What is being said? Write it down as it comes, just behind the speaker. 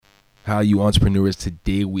How you entrepreneurs.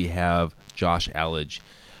 Today we have Josh Allege.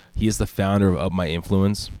 He is the founder of Up My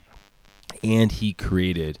Influence, and he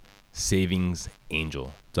created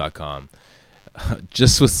SavingsAngel.com.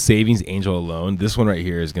 Just with Savings Angel alone, this one right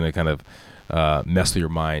here is going to kind of mess with your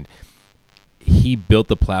mind. He built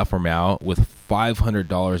the platform out with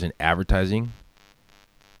 $500 in advertising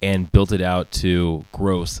and built it out to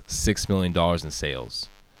gross $6 million in sales.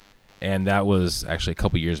 And that was actually a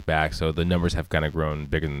couple years back, so the numbers have kind of grown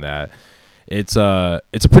bigger than that. It's a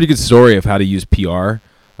pretty good story of how to use PR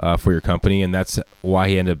for your company, and that's why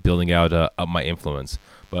he ended up building out Up My Influence.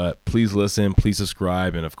 But please listen, please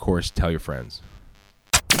subscribe, and of course, tell your friends.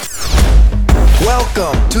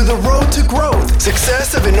 Welcome to the road to growth,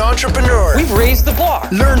 success of an entrepreneur. We've raised the bar.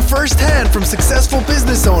 Learn firsthand from successful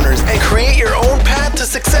business owners and create your own path to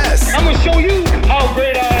success. I'm going to show you how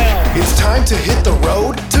great I am. It's time to hit the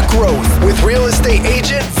road to growth with real estate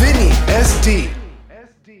agent Vinny SD.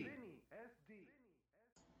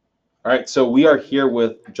 All right, so we are here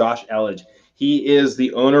with Josh Allege. He is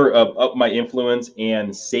the owner of Up My Influence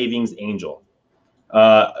and Savings Angel.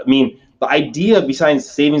 The idea behind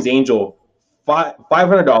Savings Angel,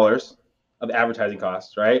 $500 of advertising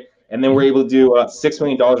costs, right? And then we're able to do $6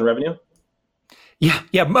 million in revenue.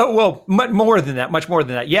 Yeah. Well, much more than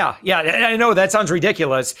that. Yeah. I know that sounds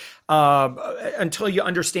ridiculous until you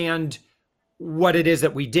understand what it is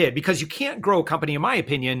that we did, because you can't grow a company, in my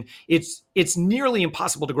opinion. It's nearly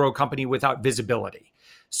impossible to grow a company without visibility.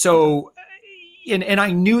 So, and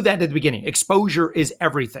I knew that at the beginning. Exposure is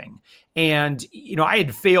everything. And I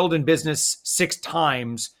had failed in business 6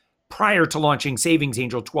 times prior to launching Savings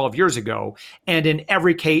Angel 12 years ago, and in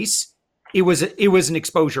every case, it was an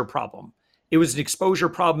exposure problem. It was an exposure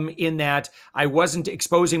problem in that I wasn't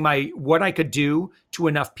exposing what I could do to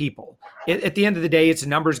enough people. At the end of the day, it's a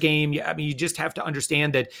numbers game. You just have to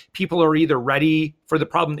understand that people are either ready for the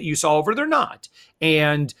problem that you solve or they're not.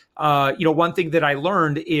 And one thing that I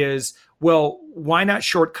learned is, well, why not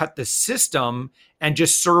shortcut the system and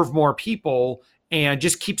just serve more people and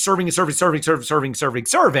just keep serving.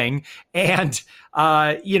 And,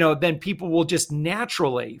 then people will just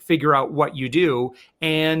naturally figure out what you do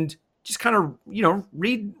and just kind of,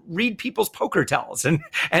 read people's poker tells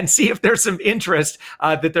and see if there's some interest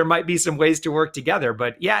that there might be some ways to work together.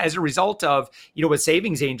 But yeah, as a result of, with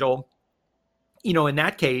Savings Angel, in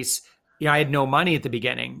that case, I had no money at the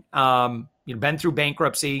beginning, been through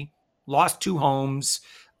bankruptcy, lost 2 homes.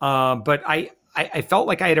 But I felt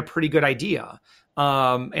like I had a pretty good idea.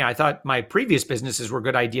 And I thought my previous businesses were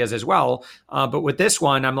good ideas as well. But with this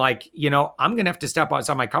one, I'm like, I'm going to have to step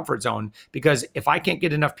outside my comfort zone, because if I can't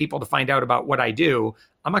get enough people to find out about what I do,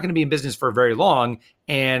 I'm not going to be in business for very long,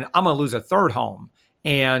 and I'm going to lose a 3rd home.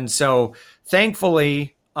 And so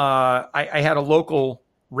thankfully, I had a local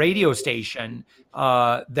radio station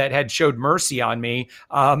that had showed mercy on me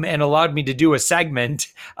and allowed me to do a segment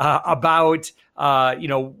about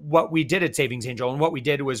what we did at Savings Angel. And what we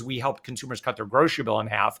did was we helped consumers cut their grocery bill in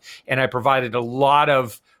half. And I provided a lot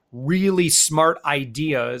of really smart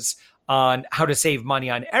ideas on how to save money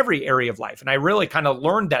on every area of life. And I really kind of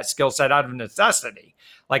learned that skill set out of necessity.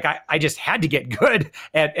 Like I just had to get good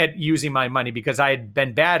at using my money, because I had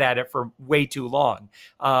been bad at it for way too long.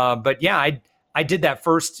 But yeah, I did that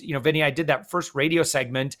first, Vinny, I did that first radio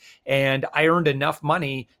segment, and I earned enough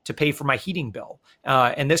money to pay for my heating bill.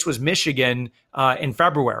 And this was Michigan in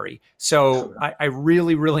February. So I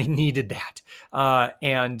really, really needed that.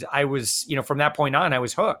 And I was, from that point on, I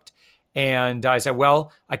was hooked. And I said,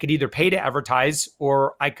 well, I could either pay to advertise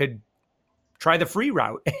or I could try the free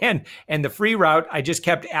route. And the free route, I just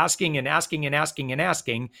kept asking. And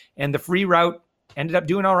the free route ended up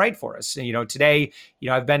doing all right for us. Today,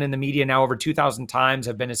 I've been in the media now over 2,000 times.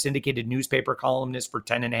 I've been a syndicated newspaper columnist for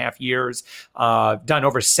 10 and a half years, done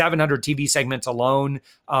over 700 TV segments alone.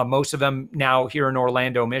 Most of them now here in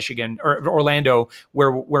Orlando, Michigan, or Orlando,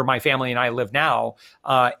 where my family and I live now.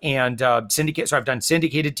 Syndicate. So I've done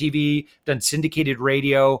syndicated TV, done syndicated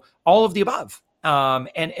radio, all of the above.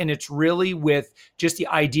 And it's really with just the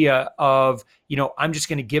idea of, I'm just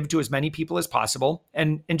going to give to as many people as possible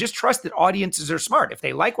and just trust that audiences are smart. If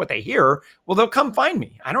they like what they hear, well, they'll come find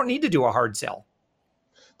me. I don't need to do a hard sell.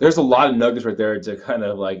 There's a lot of nuggets right there to kind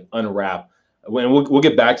of like unwrap. When we'll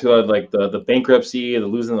get back to like the bankruptcy, the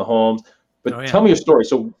losing the homes, but tell me your story.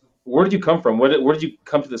 So where did you come from? Where did you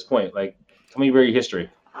come to this point? Like, tell me about your history.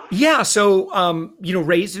 Yeah. So,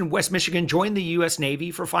 raised in West Michigan, joined the U.S.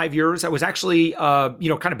 Navy for 5 years. I was actually, kind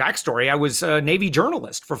of backstory. I was a Navy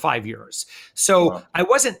journalist for 5 years. So wow. I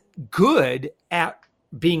wasn't good at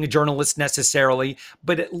being a journalist necessarily,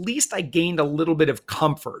 but at least I gained a little bit of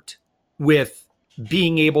comfort with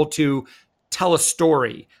being able to tell a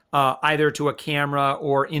story either to a camera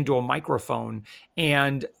or into a microphone.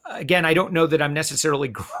 And again, I don't know that I'm necessarily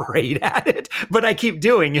great at it, but I keep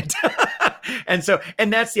doing it.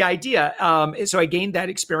 And that's the idea. So I gained that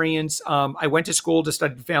experience. I went to school to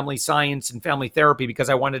study family science and family therapy because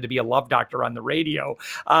I wanted to be a love doctor on the radio.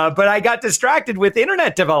 But I got distracted with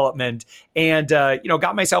internet development and,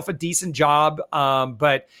 got myself a decent job.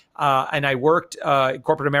 And I worked in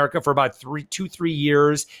corporate America for about 3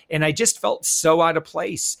 years, and I just felt so out of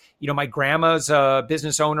place. My grandma's a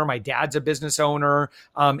business owner, my dad's a business owner.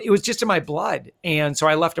 It was just in my blood, and so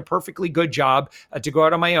I left a perfectly good job to go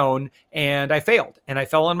out on my own, and I failed, and I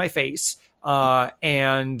fell on my face.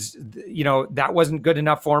 And that wasn't good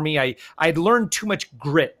enough for me. I'd learned too much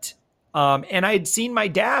grit. And I had seen my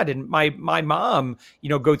dad and my mom,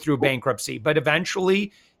 go through bankruptcy, but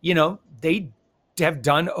eventually, they have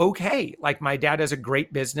done okay. Like my dad has a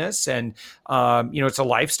great business and, it's a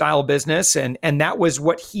lifestyle business. And that was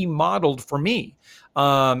what he modeled for me.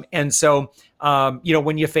 And so,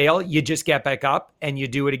 when you fail, you just get back up and you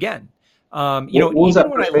do it again. Even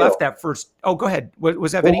when I left that first, go ahead. What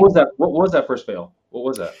was that? What was that first fail? What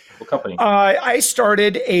was that? What company? I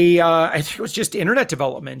started I think it was just internet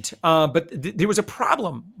development. But there was a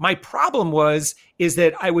problem. My problem is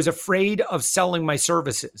that I was afraid of selling my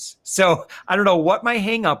services. So I don't know what my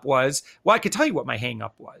hang up was. Well, I could tell you what my hang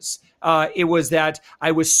up was. It was that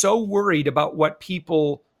I was so worried about what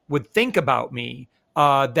people would think about me.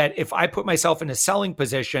 That if I put myself in a selling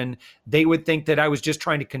position, they would think that I was just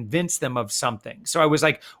trying to convince them of something. So I was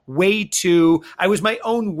like I was my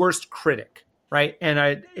own worst critic. Right. And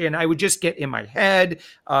I would just get in my head,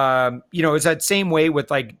 it's that same way with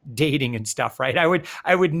like dating and stuff. Right.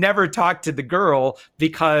 I would never talk to the girl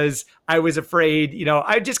because I was afraid,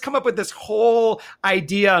 I'd just come up with this whole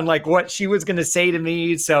idea on like what she was going to say to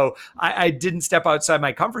me. So I didn't step outside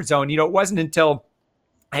my comfort zone. It wasn't until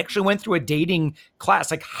I actually went through a dating class,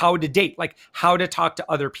 like how to date, like how to talk to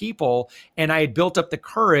other people. And I had built up the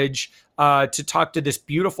courage to talk to this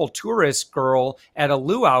beautiful tourist girl at a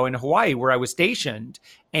luau in Hawaii where I was stationed.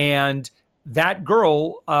 And that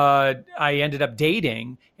girl, I ended up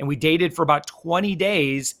dating, and we dated for about 20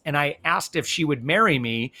 days. And I asked if she would marry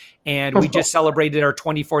me. And we just celebrated our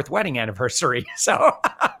 24th wedding anniversary. So,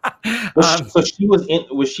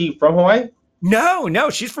 was she from Hawaii?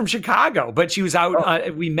 No, she's from Chicago, but she was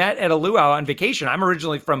out. We met at a luau on vacation. I'm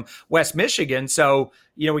originally from West Michigan. So,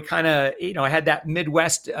 we kind of, I had that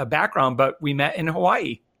Midwest background, but we met in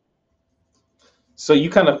Hawaii. So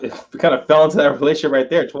you kind of fell into that relationship right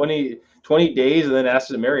there, 20 days, and then asked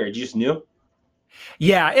her to marry her. You just knew?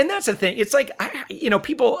 Yeah. And that's the thing. It's like,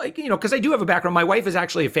 people, because I do have a background. My wife is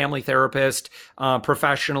actually a family therapist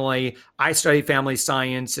professionally. I study family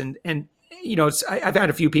science and I've had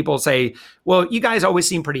a few people say, well, you guys always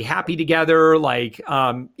seem pretty happy together. Like,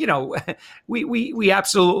 we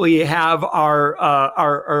absolutely have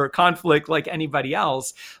our conflict like anybody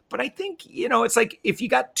else. But I think, it's like if you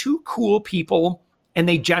got two cool people and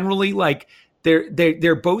they generally like,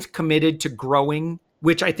 they're both committed to growing,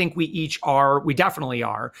 which I think we definitely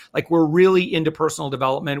are. Like we're really into personal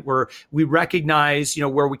development where we recognize,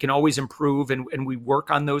 where we can always improve and we work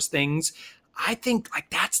on those things. I think like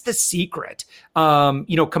that's the secret.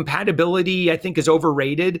 Compatibility, I think, is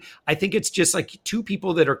overrated. I think it's just like two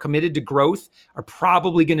people that are committed to growth are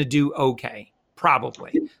probably going to do okay.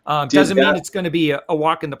 Probably. Doesn't mean it's going to be a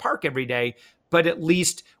walk in the park every day, but at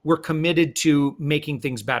least we're committed to making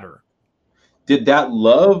things better. Did that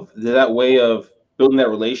way of building that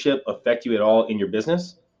relationship affect you at all in your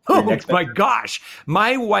business? Oh my gosh.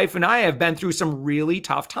 My wife and I have been through some really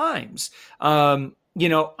tough times. I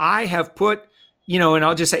have put, and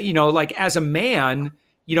I'll just say, like as a man,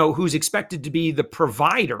 who's expected to be the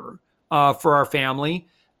provider for our family,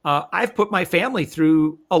 I've put my family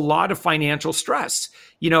through a lot of financial stress.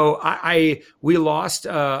 We lost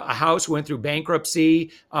a house, went through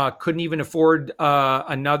bankruptcy, couldn't even afford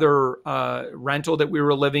another rental that we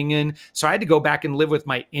were living in. So I had to go back and live with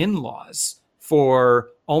my in-laws for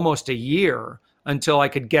almost a year until I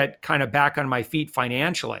could get kind of back on my feet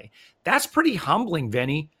financially. That's pretty humbling,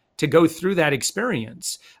 Vinny, to go through that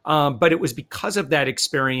experience. But it was because of that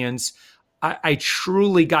experience, I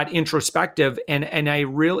truly got introspective and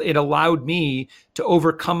it allowed me to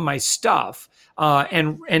overcome my stuff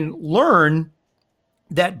and learn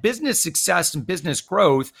that business success and business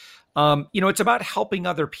growth, it's about helping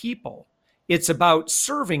other people. It's about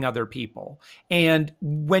serving other people. And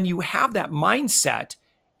when you have that mindset,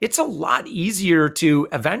 it's a lot easier to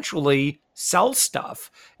eventually sell stuff,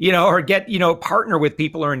 or get, partner with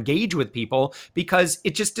people or engage with people, because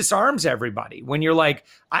it just disarms everybody. When you're like,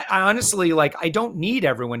 I honestly, like, I don't need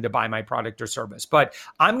everyone to buy my product or service, but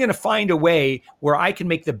I'm going to find a way where I can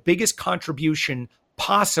make the biggest contribution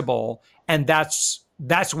possible. And that's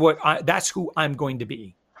who I'm going to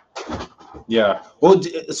be. Yeah. Well,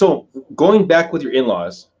 so going back with your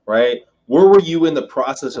in-laws, right? Where were you in the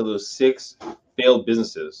process of those 6 failed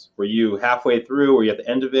businesses? Were you halfway through? Were you at the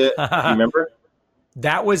end of it? Do you remember?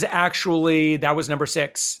 That was number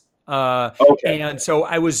 6. Okay. And so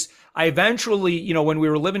I eventually, when we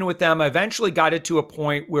were living with them, I eventually got it to a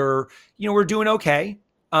point where, we're doing okay.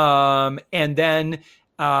 And then,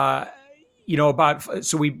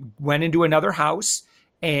 so we went into another house,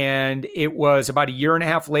 and it was about a year and a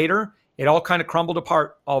half later, it all kind of crumbled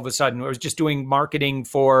apart all of a sudden. I was just doing marketing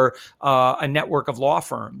for a network of law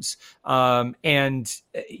firms. And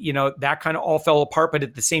that kind of all fell apart. But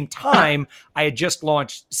at the same time, I had just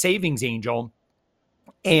launched Savings Angel.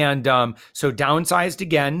 And so downsized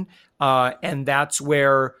again. And that's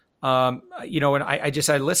where, and I just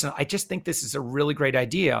said, listen, I just think this is a really great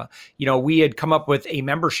idea. We had come up with a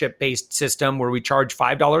membership-based system where we charge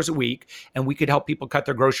 $5 a week, and we could help people cut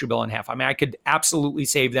their grocery bill in half. I mean, I could absolutely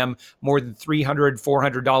save them more than $300,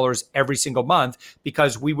 $400 every single month,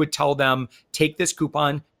 because we would tell them, take this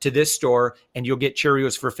coupon to this store and you'll get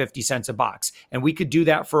Cheerios for 50 cents a box. And we could do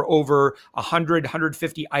that for over 100,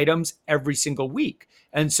 150 items every single week.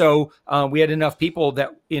 And so we had enough people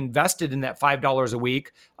that invested in that $5 a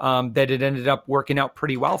week that it ended up working out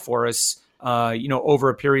pretty well for us, over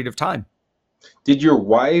a period of time. Did your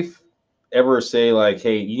wife ever say, like,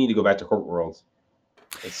 hey, you need to go back to corporate world?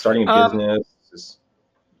 It's starting a business.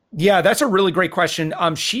 Yeah, that's a really great question.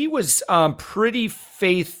 She was pretty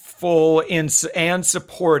faithful and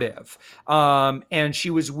supportive. And she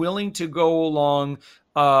was willing to go along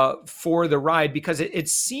for the ride, because it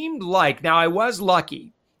seemed like, now I was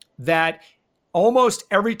lucky that almost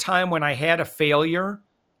every time when I had a failure,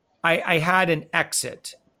 I had an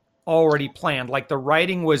exit already planned. Like, the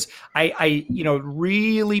writing was, I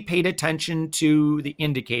really paid attention to the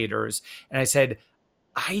indicators, and I said,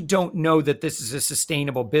 I don't know that this is a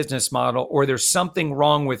sustainable business model, or there's something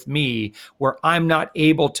wrong with me where I'm not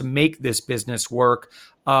able to make this business work.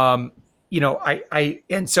 And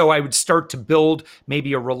so I would start to build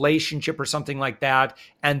maybe a relationship or something like that.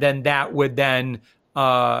 And then that would then,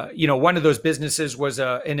 one of those businesses was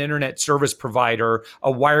an internet service provider,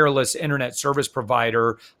 a wireless internet service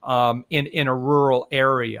provider in a rural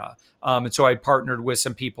area. And so I partnered with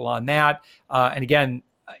some people on that. And again,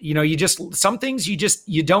 some things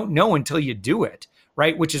you don't know until you do it.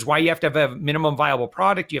 Right. Which is why you have to have a minimum viable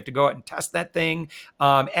product. You have to go out and test that thing.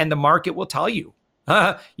 And the market will tell you.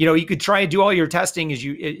 You could try and do all your testing as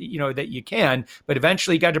that you can, but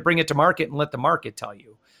eventually you got to bring it to market and let the market tell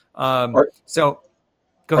you. So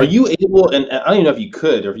go ahead. Are you able, and I don't even know if you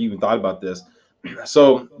could, or if you even thought about this.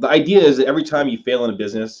 So the idea is that every time you fail in a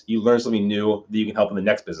business, you learn something new that you can help in the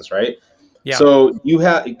next business, right? Yeah. So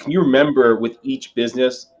can you remember with each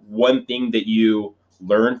business, one thing that you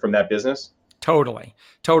learned from that business? Totally.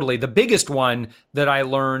 The biggest one that I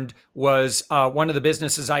learned was one of the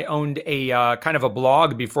businesses I owned a kind of a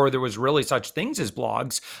blog before there was really such things as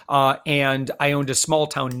blogs. And I owned a small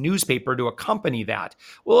town newspaper to accompany that.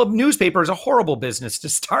 Well, a newspaper is a horrible business to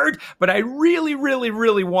start, but I really, really,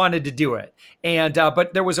 really wanted to do it. And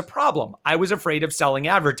but there was a problem. I was afraid of selling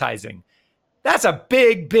advertising. That's a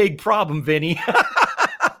big, big problem, Vinny.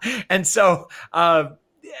 And so,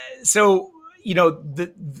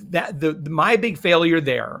 my big failure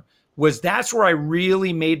there was that's where I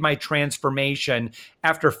really made my transformation.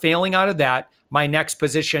 After failing out of that, my next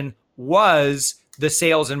position was the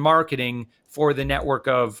sales and marketing for the network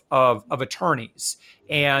of attorneys.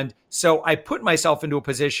 And so I put myself into a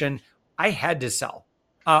position I had to sell.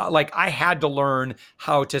 I had to learn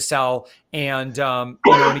how to sell. And,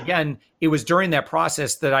 and again, it was during that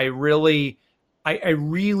process that I really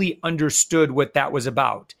understood what that was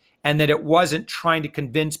about. And that it wasn't trying to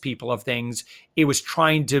convince people of things. It was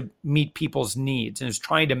trying to meet people's needs, and it was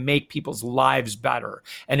trying to make people's lives better.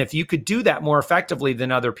 And if you could do that more effectively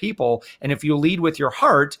than other people, and if you lead with your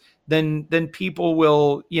heart, then people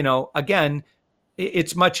will, again,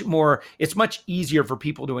 it's much easier for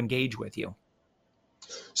people to engage with you.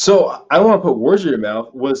 So I don't want to put words in your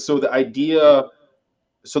mouth. The idea,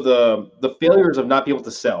 the failures of not being able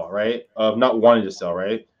to sell, right? Of not wanting to sell,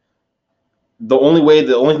 right? The only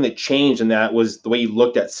thing that changed in that was the way you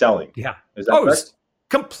looked at selling. Yeah. Is that correct?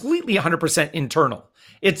 completely 100% internal.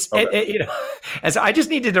 It's, Okay. as I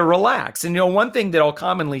just needed to relax. And, one thing that I'll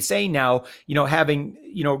commonly say now, having,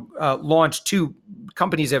 launched 2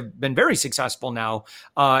 companies that have been very successful now,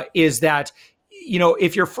 is that,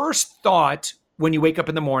 if your first thought when you wake up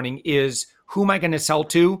in the morning is, who am I going to sell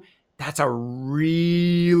to? That's a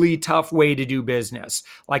really tough way to do business.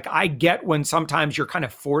 Like, I get when sometimes you're kind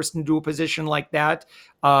of forced into a position like that.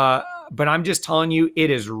 But I'm just telling you, it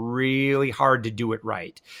is really hard to do it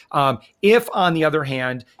right. If, on the other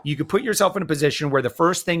hand, you could put yourself in a position where the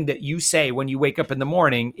first thing that you say when you wake up in the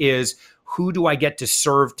morning is, who do I get to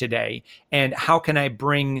serve today? And how can I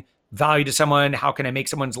bring value to someone? How can I make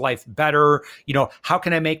someone's life better? How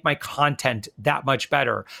can I make my content that much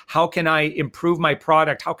better? How can I improve my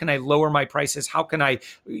product? How can I lower my prices? How can I,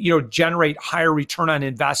 generate higher return on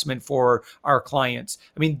investment for our clients?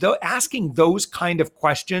 I mean, asking those kind of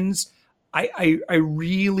questions, I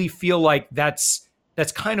really feel like that's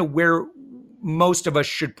kind of where most of us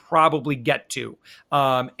should probably get to.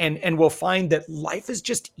 And we'll find that life is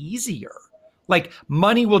just easier. Like,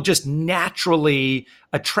 money will just naturally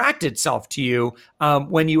attract itself to you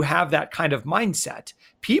when you have that kind of mindset.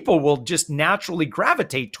 People will just naturally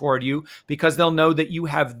gravitate toward you because they'll know that you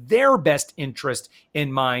have their best interest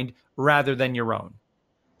in mind rather than your own.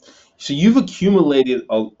 So you've accumulated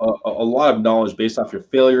a lot of knowledge based off your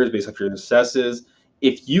failures, based off your successes.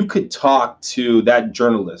 If you could talk to that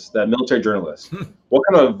journalist, that military journalist, what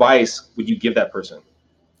kind of advice would you give that person?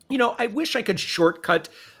 I wish I could shortcut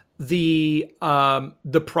the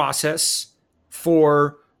process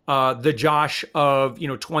for the Josh of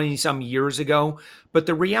 20 some years ago, but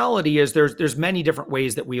the reality is there's many different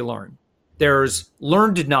ways that we learn. There's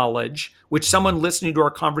learned knowledge, which someone listening to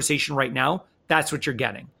our conversation right now, that's what you're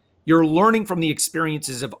getting. You're learning from the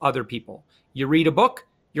experiences of other people. You read a book,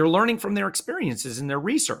 you're learning from their experiences and their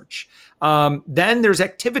research. Then there's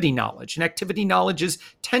activity knowledge, and activity knowledge is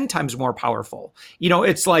 10 times more powerful.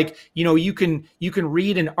 It's like, you can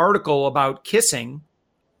read an article about kissing,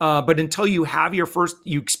 but until you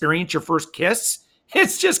experience your first kiss,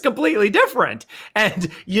 it's just completely different. And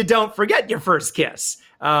you don't forget your first kiss.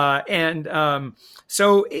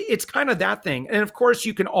 So it's kind of that thing. And of course,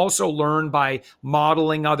 you can also learn by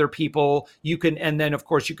modeling other people. And then of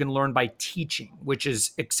course you can learn by teaching, which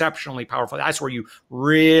is exceptionally powerful. That's where you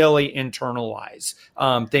really internalize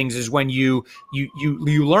things, is when you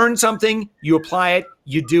learn something, you apply it,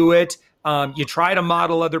 you do it, you try to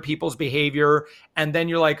model other people's behavior, and then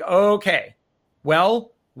you're like, okay,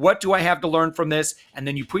 well, what do I have to learn from this? And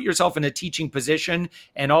then you put yourself in a teaching position,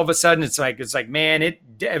 and all of a sudden it's like, man, if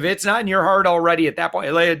it's not in your heart already at that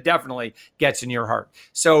point, it definitely gets in your heart.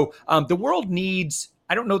 So the world needs,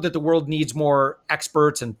 I don't know that the world needs more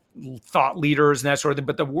experts and thought leaders and that sort of thing,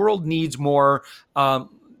 but the world needs more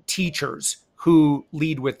teachers who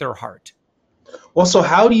lead with their heart. Well, so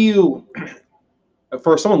how do you,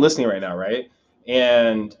 for someone listening right now, right?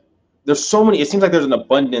 And there's so many, it seems like there's an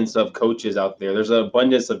abundance of coaches out there. There's an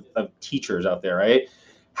abundance of teachers out there, right?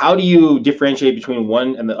 How do you differentiate between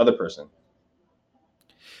one and the other person?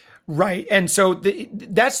 Right. And so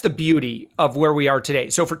that's the beauty of where we are today.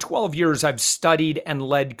 So for 12 years, I've studied and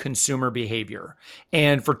led consumer behavior.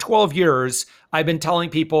 And for 12 years, I've been telling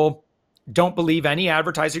people, don't believe any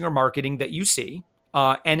advertising or marketing that you see.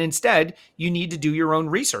 And instead, you need to do your own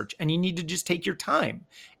research, and you need to just take your time.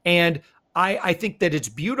 And I think that it's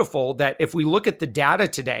beautiful that if we look at the data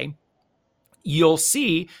today, you'll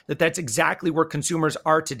see that that's exactly where consumers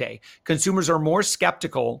are today. Consumers are more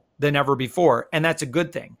skeptical than ever before, and that's a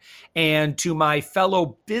good thing. And to my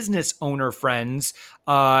fellow business owner friends,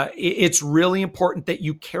 it's really important that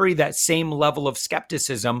you carry that same level of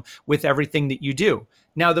skepticism with everything that you do.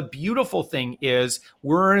 Now, the beautiful thing is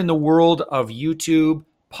we're in the world of YouTube,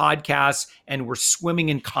 podcasts, and we're swimming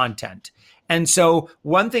in content. And so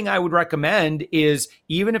one thing I would recommend is,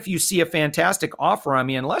 even if you see a fantastic offer on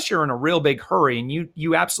me, unless you're in a real big hurry and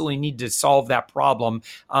you absolutely need to solve that problem,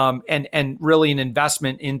 and really an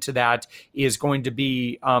investment into that is going to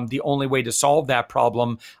be the only way to solve that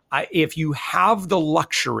problem. If you have the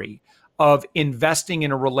luxury of investing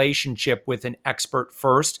in a relationship with an expert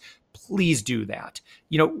first, please do that.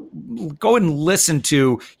 Go and listen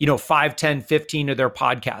to, 5, 10, 15 of their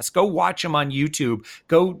podcasts. Go watch them on YouTube.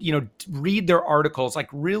 Go, read their articles, like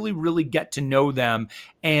really, really get to know them.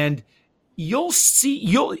 And you'll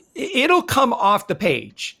see, it'll come off the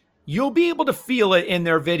page. You'll be able to feel it in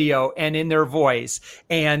their video and in their voice.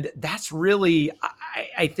 And that's really,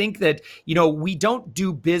 I think that, we don't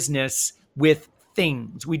do business with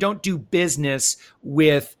things. We don't do business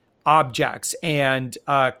with objects and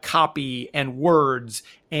copy and words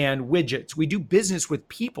and widgets. We do business with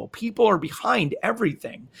people. People are behind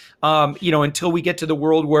everything. Until we get to the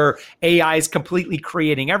world where AI is completely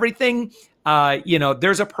creating everything,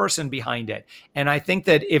 there's a person behind it. And I think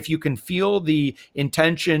that if you can feel the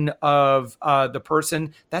intention of the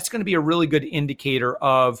person, that's going to be a really good indicator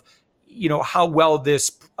of how well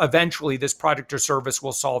this product or service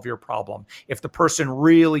will solve your problem. If the person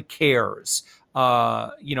really cares,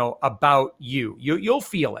 about you'll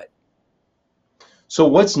feel it. So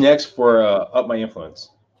what's next for Up My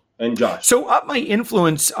Influence and Josh? So Up My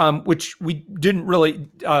Influence, which we didn't really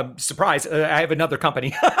surprise. I have another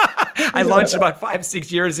company. I launched about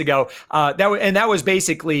 5-6 years ago. That was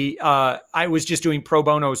basically, I was just doing pro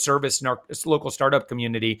bono service in our local startup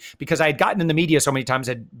community because I had gotten in the media so many times,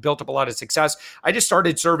 had built up a lot of success. I just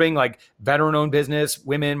started serving like veteran-owned business,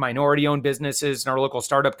 women, minority-owned businesses in our local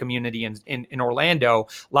startup community in Orlando.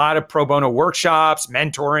 A lot of pro bono workshops,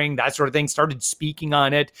 mentoring, that sort of thing. Started speaking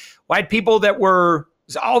on it. Well, I had people that were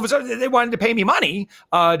all of a sudden they wanted to pay me money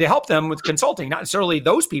to help them with consulting, not necessarily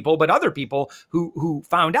those people, but other people who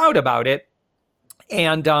found out about it.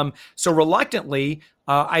 And so reluctantly,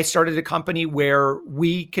 I started a company where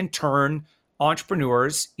we can turn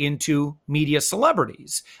entrepreneurs into media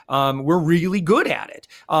celebrities. We're really good at it.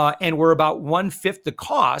 And we're about 1/5 the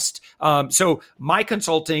cost. So my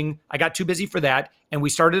consulting, I got too busy for that. And we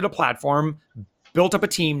started a platform, built up a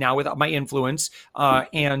team now with My Influence.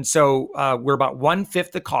 And so we're about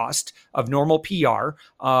 1/5 the cost of normal PR.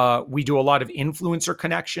 We do a lot of influencer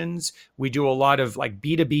connections. We do a lot of like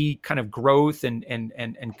B2B kind of growth and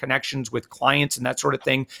connections with clients and that sort of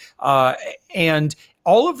thing. And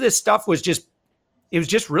all of this stuff was just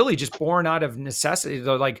really born out of necessity.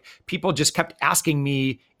 Like people just kept asking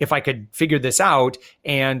me if I could figure this out.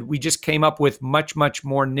 And we just came up with much, much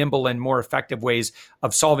more nimble and more effective ways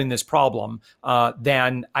of solving this problem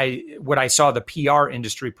than what I saw the PR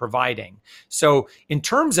industry providing. So in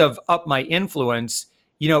terms of Up My Influence,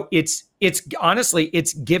 it's honestly,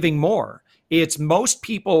 it's giving more. It's most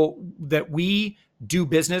people that we do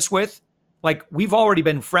business with, like we've already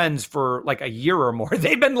been friends for like a year or more.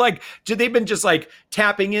 They've been just like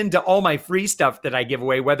tapping into all my free stuff that I give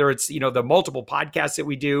away, whether it's, the multiple podcasts that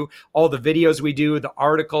we do, all the videos we do, the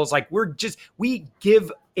articles, like we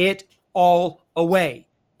give it all away.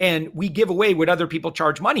 And we give away what other people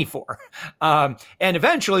charge money for. And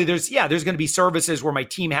eventually there's going to be services where my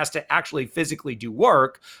team has to actually physically do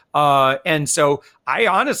work. And so I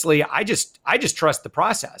just trust the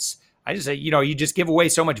process. I just say, you just give away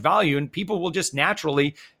so much value and people will just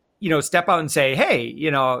naturally, step out and say, hey,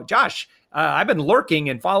 Josh, I've been lurking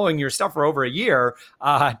and following your stuff for over a year.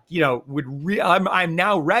 I'm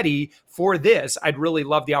now ready for this. I'd really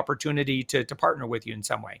love the opportunity to partner with you in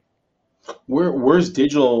some way. Where's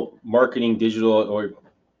digital marketing, or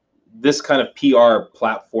this kind of PR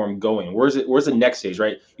platform going? Where's the next stage,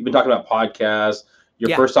 right? You've been talking about podcasts,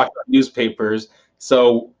 first talking about newspapers.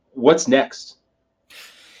 So what's next?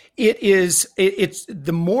 It's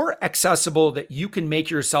the more accessible that you can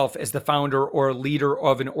make yourself as the founder or leader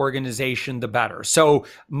of an organization, the better. So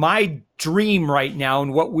my dream right now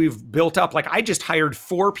and what we've built up, like I just hired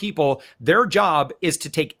 4 people. Their job is to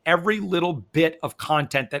take every little bit of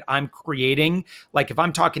content that I'm creating. Like if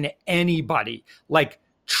I'm talking to anybody, like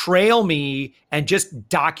trail me and just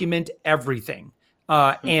document everything.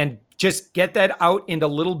 And just get that out into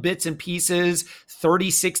little bits and pieces, 30,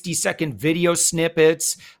 60-second video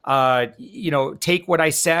snippets, take what I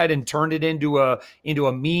said and turn it into a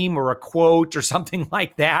meme or a quote or something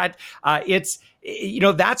like that.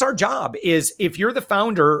 That's our job. Is if you're the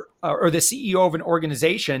founder or the CEO of an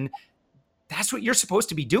organization, that's what you're supposed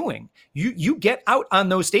to be doing. You get out on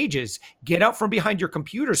those stages, get out from behind your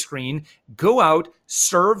computer screen, go out,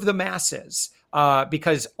 serve the masses,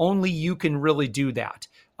 because only you can really do that.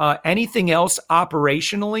 Anything else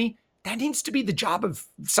operationally, that needs to be the job of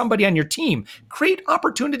somebody on your team. Create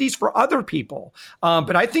opportunities for other people.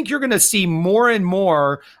 But I think you're going to see more and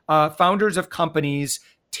more founders of companies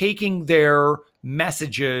taking their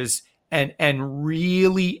messages and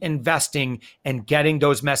really investing and getting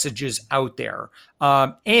those messages out there.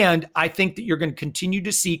 And I think that you're going to continue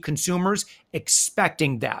to see consumers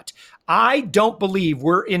expecting that. I don't believe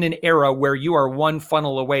we're in an era where you are one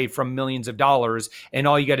funnel away from millions of dollars and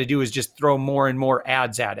all you got to do is just throw more and more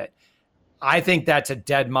ads at it. I think that's a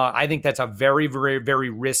dead model. I think that's a very, very, very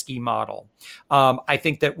risky model. I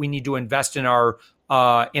think that we need to invest in our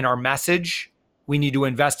message. We need to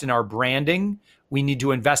invest in our branding. We need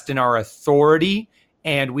to invest in our authority,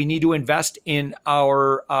 and we need to invest in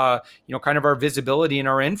our, kind of our visibility and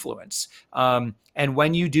our influence. And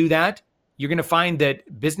when you do that, you're going to find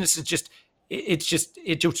that business is it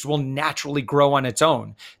just will naturally grow on its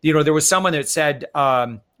own. There was someone that said,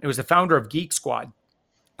 it was the founder of Geek Squad,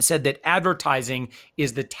 said that advertising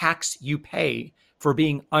is the tax you pay for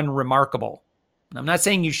being unremarkable. And I'm not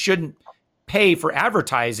saying you shouldn't pay for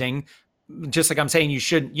advertising, just like I'm saying you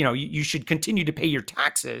should continue to pay your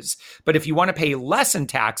taxes. But if you want to pay less in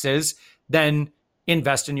taxes, then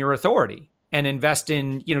invest in your authority and invest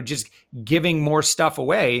in, just giving more stuff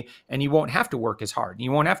away, and you won't have to work as hard.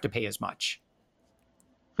 You won't have to pay as much.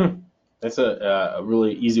 That's a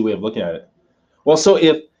really easy way of looking at it. Well, so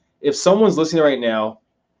if someone's listening right now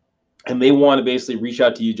and they want to basically reach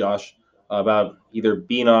out to you, Josh, about either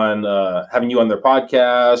being on, having you on their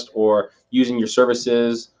podcast or using your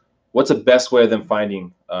services, what's the best way of them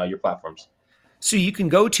finding your platforms? So you can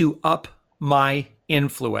go to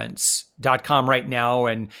upmyinfluence.com right now.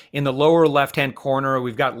 And in the lower left-hand corner,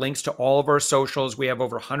 we've got links to all of our socials. We have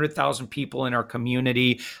over 100,000 people in our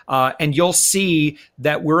community. And you'll see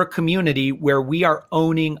that we're a community where we are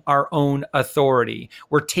owning our own authority.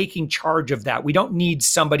 We're taking charge of that. We don't need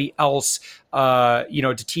somebody else,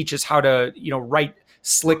 to teach us how to, write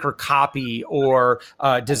slicker copy or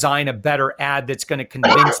design a better ad that's going to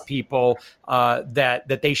convince people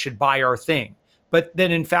that they should buy our thing. But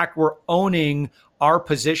then, in fact, we're owning our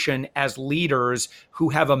position as leaders who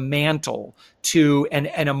have a mantle to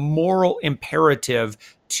and a moral imperative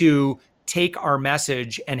to take our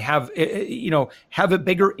message and have a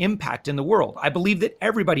bigger impact in the world. I believe that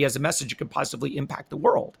everybody has a message that could possibly impact the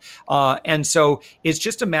world. And so it's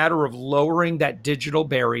just a matter of lowering that digital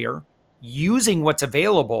barrier, using what's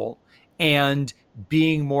available, and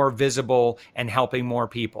being more visible and helping more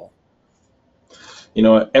people.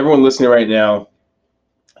 Everyone listening right now,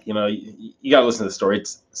 you got to listen to the story.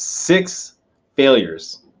 It's 6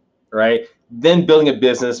 failures, right? Then building a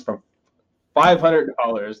business from $500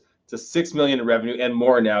 to $6 million in revenue and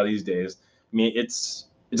more now these days. I mean, it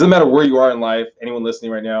doesn't matter where you are in life. Anyone listening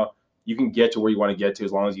right now, you can get to where you want to get to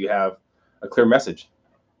as long as you have a clear message.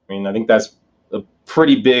 I mean, I think that's a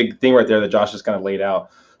pretty big thing right there that Josh just kind of laid out.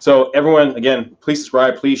 So everyone, again, please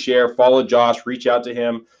subscribe, please share, follow Josh, reach out to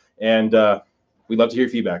him, and we'd love to hear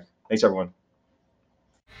your feedback. Thanks, everyone.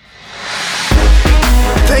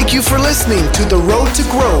 Thank you for listening to The Road to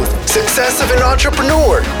Growth, Success of an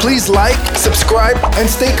Entrepreneur. Please like, subscribe, and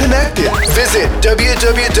stay connected. Visit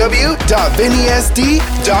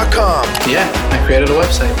www.vinnySD.com. Yeah, I created a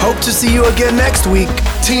website. Hope to see you again next week.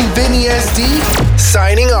 Team Vinny SD,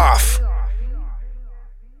 signing off.